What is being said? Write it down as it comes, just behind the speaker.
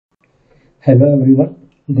Hello everyone,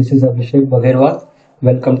 this is Abhishek Bagherwal.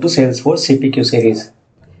 Welcome to Salesforce CPQ series.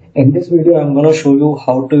 In this video, I'm going to show you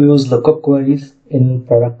how to use lookup queries in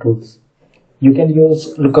product rules. You can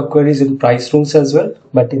use lookup queries in price rules as well,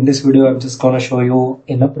 but in this video, I'm just going to show you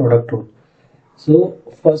in a product rule. So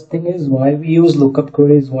first thing is why we use lookup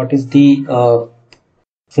queries. What is the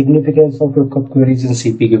significance of lookup queries in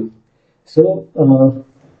CPQ? So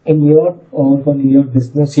in your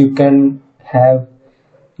business, you can have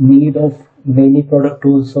need of many product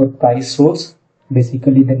rules or price rules,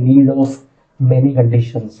 basically the need of many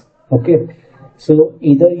conditions. Okay, so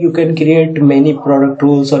either you can create many product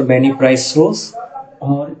rules or many price rules,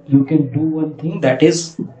 or you can do one thing, that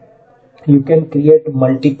is you can create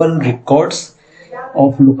multiple records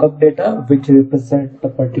of lookup data which represent a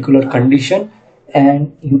particular condition,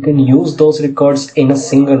 and you can use those records in a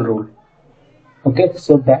single rule. Okay,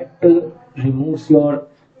 so that removes your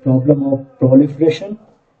problem of proliferation,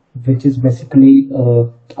 which is basically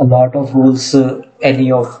a lot of rules,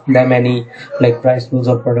 any of them, any like price rules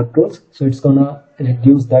or product rules. So it's gonna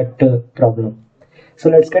reduce that problem. So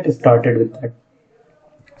let's get started with that.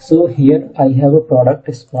 So here I have a product,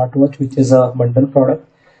 a smartwatch, which is a bundle product.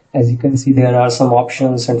 As you can see, there are some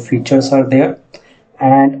options and features are there.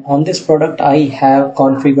 And on this product, I have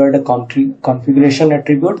configured a configuration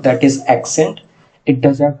attribute, that is accent. It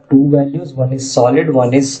does have two values, one is solid,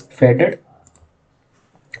 one is faded.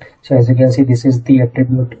 So as you can see, this is the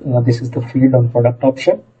attribute, this is the field on product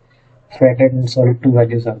option. Faded and solid, two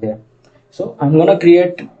values are there. So I'm gonna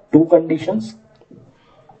create two conditions.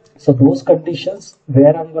 So those conditions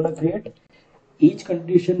where I'm gonna create, each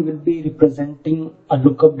condition will be representing a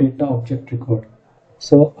lookup data object record.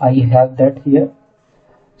 So I have that here.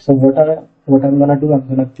 So what I'm gonna do, I'm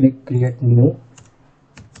gonna click create new.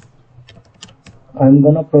 I'm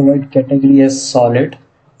gonna provide category as solid,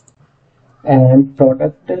 and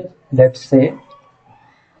product, let's say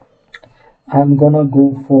I'm gonna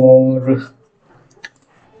go for,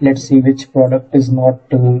 let's see which product is not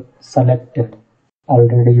selected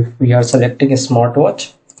already. If we are selecting a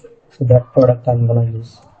smartwatch, so that product I'm gonna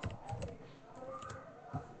use.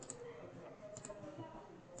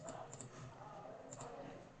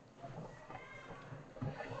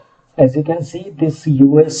 As you can see, this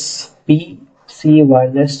USB-C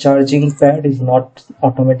wireless charging pad is not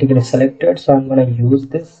automatically selected, so I'm going to use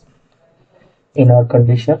this in our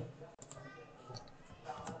condition.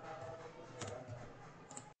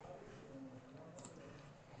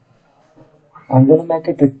 I'm going to make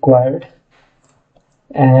it required,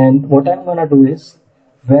 and what I'm going to do is,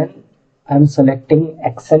 when I'm selecting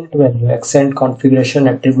accent value, accent configuration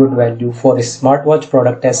attribute value for a smartwatch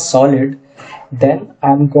product as solid, then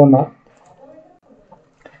I'm gonna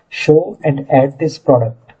show and add this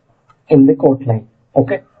product in the code line.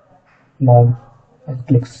 Okay, now I'll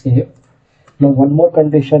click save. Now one more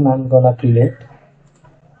condition I'm gonna create,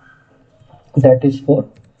 that is for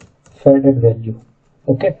faded value.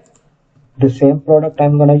 Okay, the same product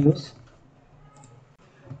I'm gonna use.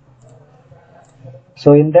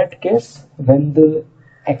 So in that case, when the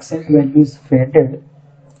accent value is faded,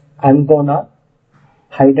 I'm gonna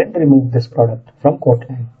hide and remove this product from code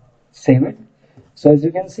line. Save it. So as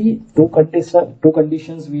you can see, two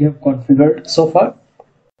conditions we have configured so far.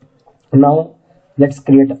 Now let's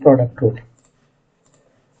create a product rule.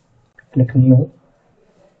 Click new.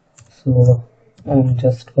 So I'm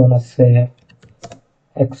just gonna say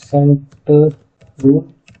accent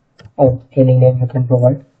rule, or any name you can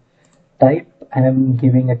provide. Type, I am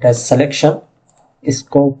giving it as selection.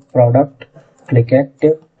 Scope product, click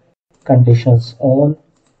active. Conditions all,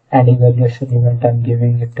 and evaluation event I'm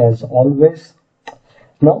giving it as always.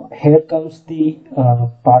 Now here comes the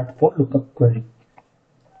part for lookup query.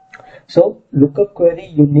 So lookup query,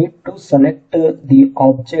 you need to select the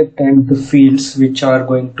object and the fields which are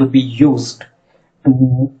going to be used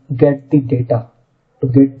to get the data, to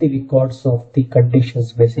get the records of the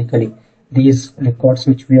conditions. Basically these records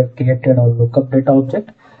which we have created on lookup data object,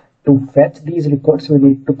 to fetch these records we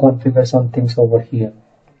need to configure some things over here.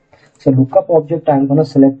 So lookup object, I'm going to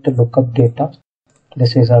select lookup data.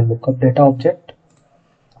 This is our lookup data object.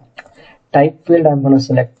 Type field, I'm going to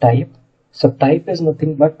select type. So type is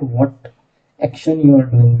nothing but what action you are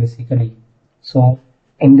doing basically. So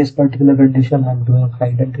in this particular condition, I'm doing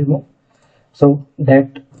hide and remove. So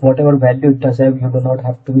that whatever value it does have, you do not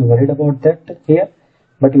have to be worried about that here,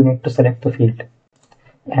 but you need to select the field.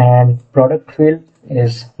 And product field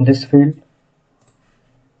is this field.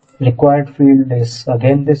 Required field is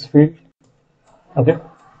again this field. Okay,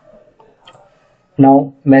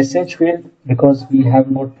 now message field, because we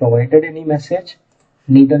have not provided any message,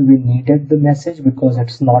 neither we needed the message because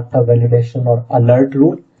it's not a validation or alert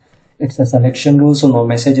rule. It's a selection rule, so no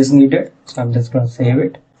message is needed. So I'm just going to save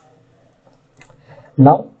it.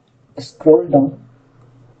 Now scroll down.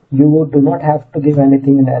 You do not have to give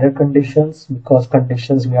anything in error conditions, because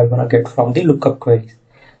conditions we are going to get from the lookup queries.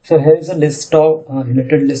 So here is a list of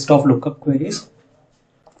related list of lookup queries.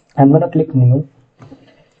 I'm going to click new.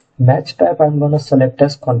 Match type I'm going to select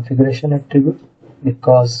as configuration attribute,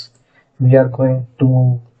 because we are going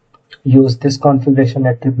to use this configuration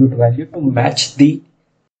attribute value to match the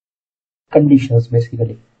conditions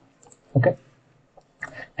basically. Okay.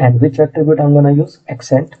 And which attribute I'm going to use?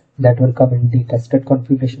 Accent, that will come in the tested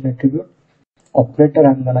configuration attribute. Operator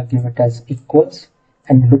I'm going to give it as equals,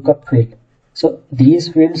 and lookup field. So these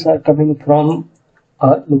fields are coming from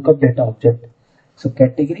a lookup data object. So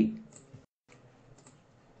category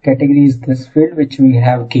is this field which we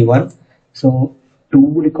have given. So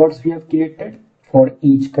 2 records we have created for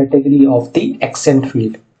each category of the accent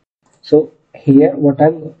field. So here what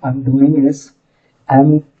I'm doing is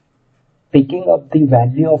I'm picking up the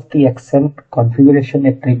value of the accent configuration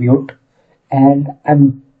attribute, and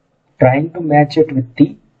I'm trying to match it with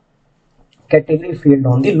the category field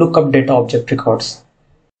on the lookup data object records.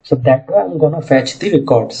 So that way I'm gonna fetch the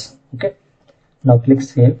records. Okay. Now click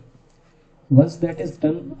save. Once that is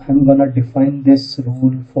done, I'm gonna define this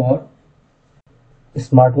rule for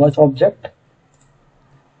smartwatch object.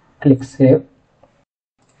 Click save.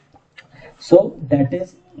 So that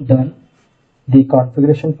is done. The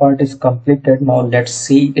configuration part is completed. Now let's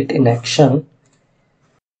see it in action.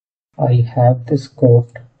 I have this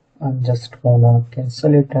code. I'm just gonna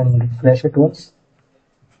cancel it and refresh it once.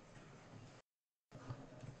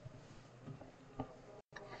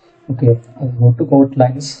 Okay, I'll go to code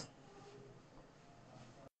lines.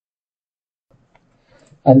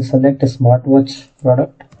 I'll select a smartwatch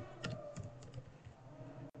product.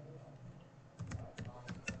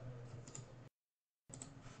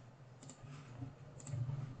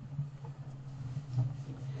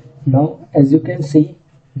 Now as you can see,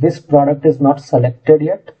 this product is not selected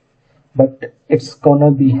yet, but it's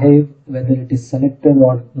gonna behave whether it is selected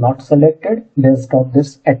or not selected based on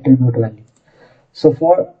this attribute value. So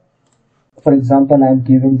for example, I'm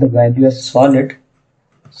giving the value as solid.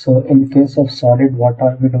 So in case of solid, what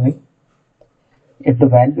are we doing? If the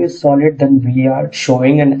value is solid, then we are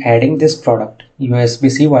showing and adding this product,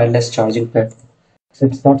 USB-C wireless charging pad. So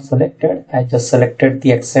it's not selected. I just selected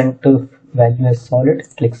the accent value as solid.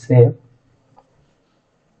 Click save.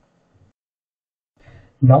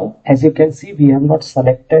 Now as you can see, we have not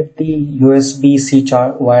selected the USB-C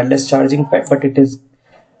wireless charging pad, but it is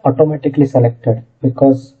automatically selected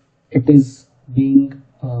because it is being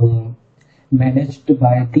managed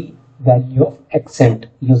by the value of accent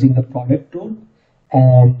using the product rule,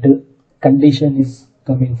 and condition is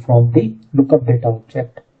coming from the lookup data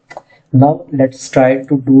object. Now let's try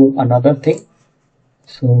to do another thing.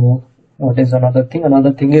 So what is another thing?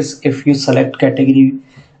 Another thing is, if you select category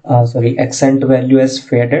accent value as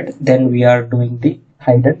faded, then we are doing the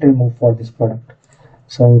hide and remove for this product.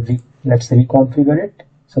 So let's reconfigure it.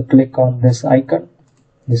 So click on this icon.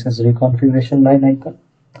 This is reconfiguration line icon.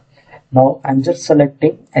 Now I'm just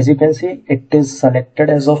selecting. As you can see, it is selected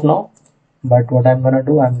as of now, but what I'm gonna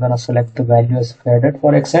do, I'm gonna select the value as faded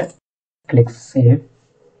for accent. Click save.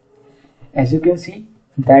 As you can see,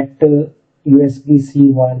 that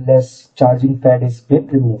USB-C wireless charging pad is been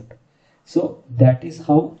removed. So that is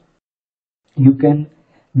how you can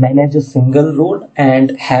manage a single rule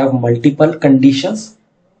and have multiple conditions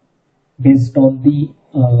based on the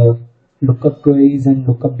lookup queries and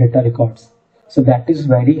lookup data records. So that is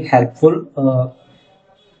very helpful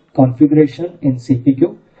configuration in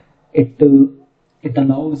CPQ. It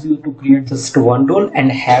allows you to create just one rule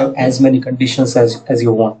and have as many conditions as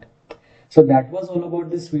you want. So that was all about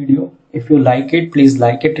this video. If you like it, please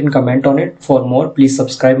like it and comment on it. For more, please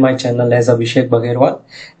subscribe my channel as Abhishek Bagherwal.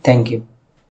 Thank you.